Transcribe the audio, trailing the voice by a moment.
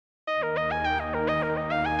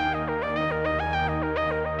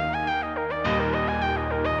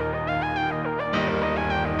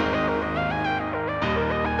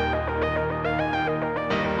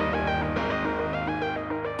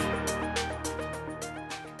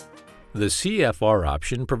The CFR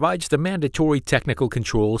option provides the mandatory technical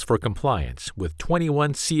controls for compliance with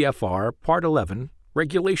 21 CFR Part 11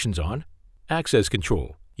 regulations on access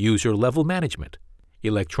control, user-level management,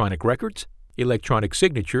 electronic records, electronic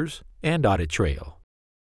signatures, and audit trail.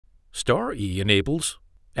 Star E enables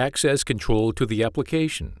access control to the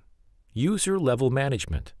application, user-level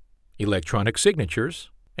management, electronic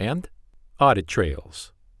signatures, and audit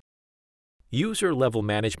trails. User-level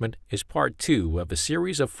management is part 2 of a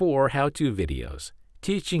series of 4 how-to videos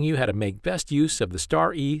teaching you how to make best use of the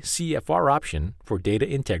Star E CFR option for data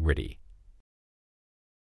integrity.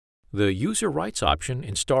 The user rights option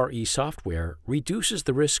in Star E software reduces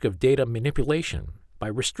the risk of data manipulation by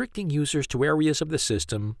restricting users to areas of the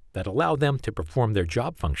system that allow them to perform their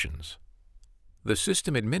job functions. The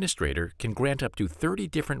system administrator can grant up to 30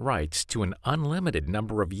 different rights to an unlimited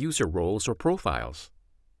number of user roles or profiles.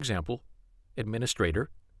 For example, administrator,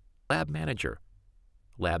 lab manager,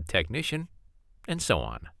 lab technician, and so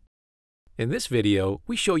on. In this video,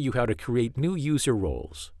 we show you how to create new user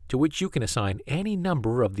roles to which you can assign any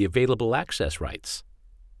number of the available access rights.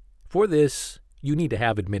 For this, you need to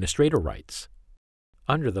have administrator rights.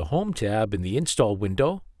 Under the Home tab in the Install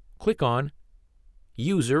window, click on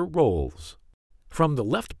User Roles. From the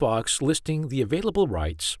left box listing the available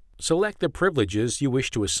rights, select the privileges you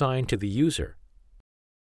wish to assign to the user.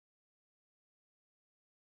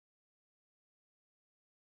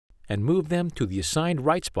 And move them to the Assigned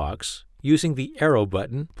Rights box using the arrow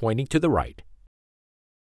button pointing to the right.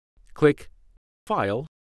 Click File,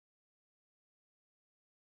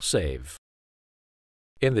 Save.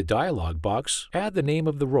 In the dialog box, add the name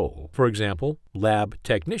of the role, for example, Lab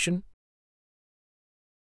Technician,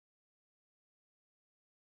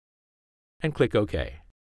 and click OK.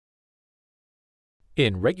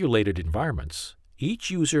 In regulated environments,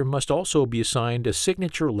 each user must also be assigned a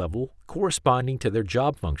signature level corresponding to their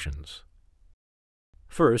job functions.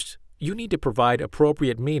 First, you need to provide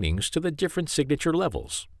appropriate meanings to the different signature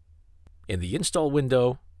levels. In the Install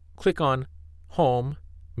window, click on Home,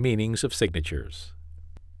 Meanings of Signatures.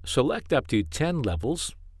 Select up to 10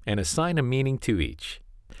 levels and assign a meaning to each.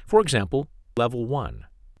 For example, Level 1,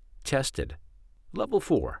 Tested. Level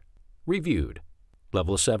 4, Reviewed.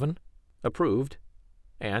 Level 7, Approved.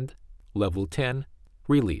 And Level 10,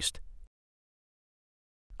 Released.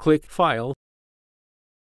 Click File,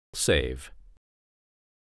 Save.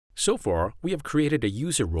 So far, we have created a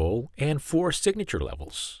user role and 4 signature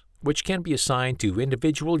levels, which can be assigned to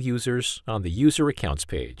individual users on the User Accounts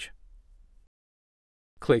page.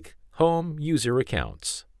 Click Home User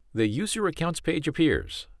Accounts. The User Accounts page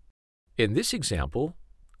appears. In this example,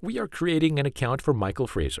 we are creating an account for Michael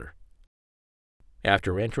Fraser.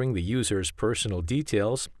 After entering the user's personal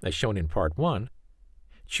details as shown in Part 1,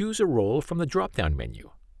 choose a role from the drop-down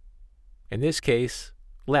menu. In this case,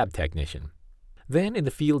 Lab Technician. Then in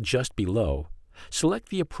the field just below, select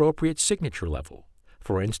the appropriate signature level,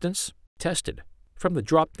 for instance, Tested, from the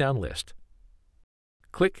drop-down list.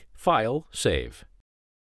 Click File, Save.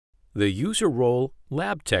 The user role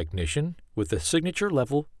Lab Technician with the signature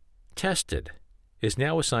level Tested is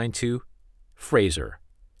now assigned to Fraser.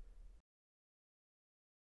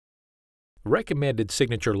 Recommended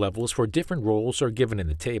signature levels for different roles are given in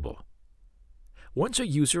the table. Once a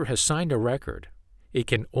user has signed a record, it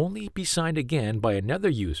can only be signed again by another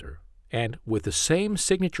user and with the same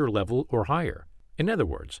signature level or higher. In other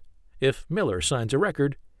words, if Miller signs a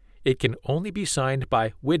record, it can only be signed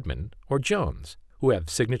by Widman or Jones, who have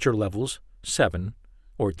signature levels 7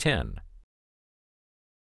 or 10.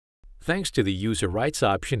 Thanks to the user rights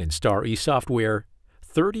option in Star E software,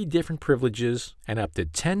 30 different privileges and up to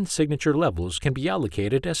 10 signature levels can be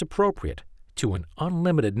allocated as appropriate to an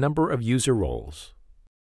unlimited number of user roles.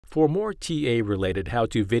 For more TA-related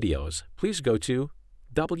how-to videos, please go to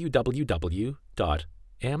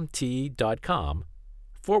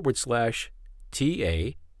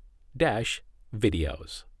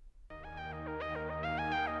www.mt.com/TA-videos.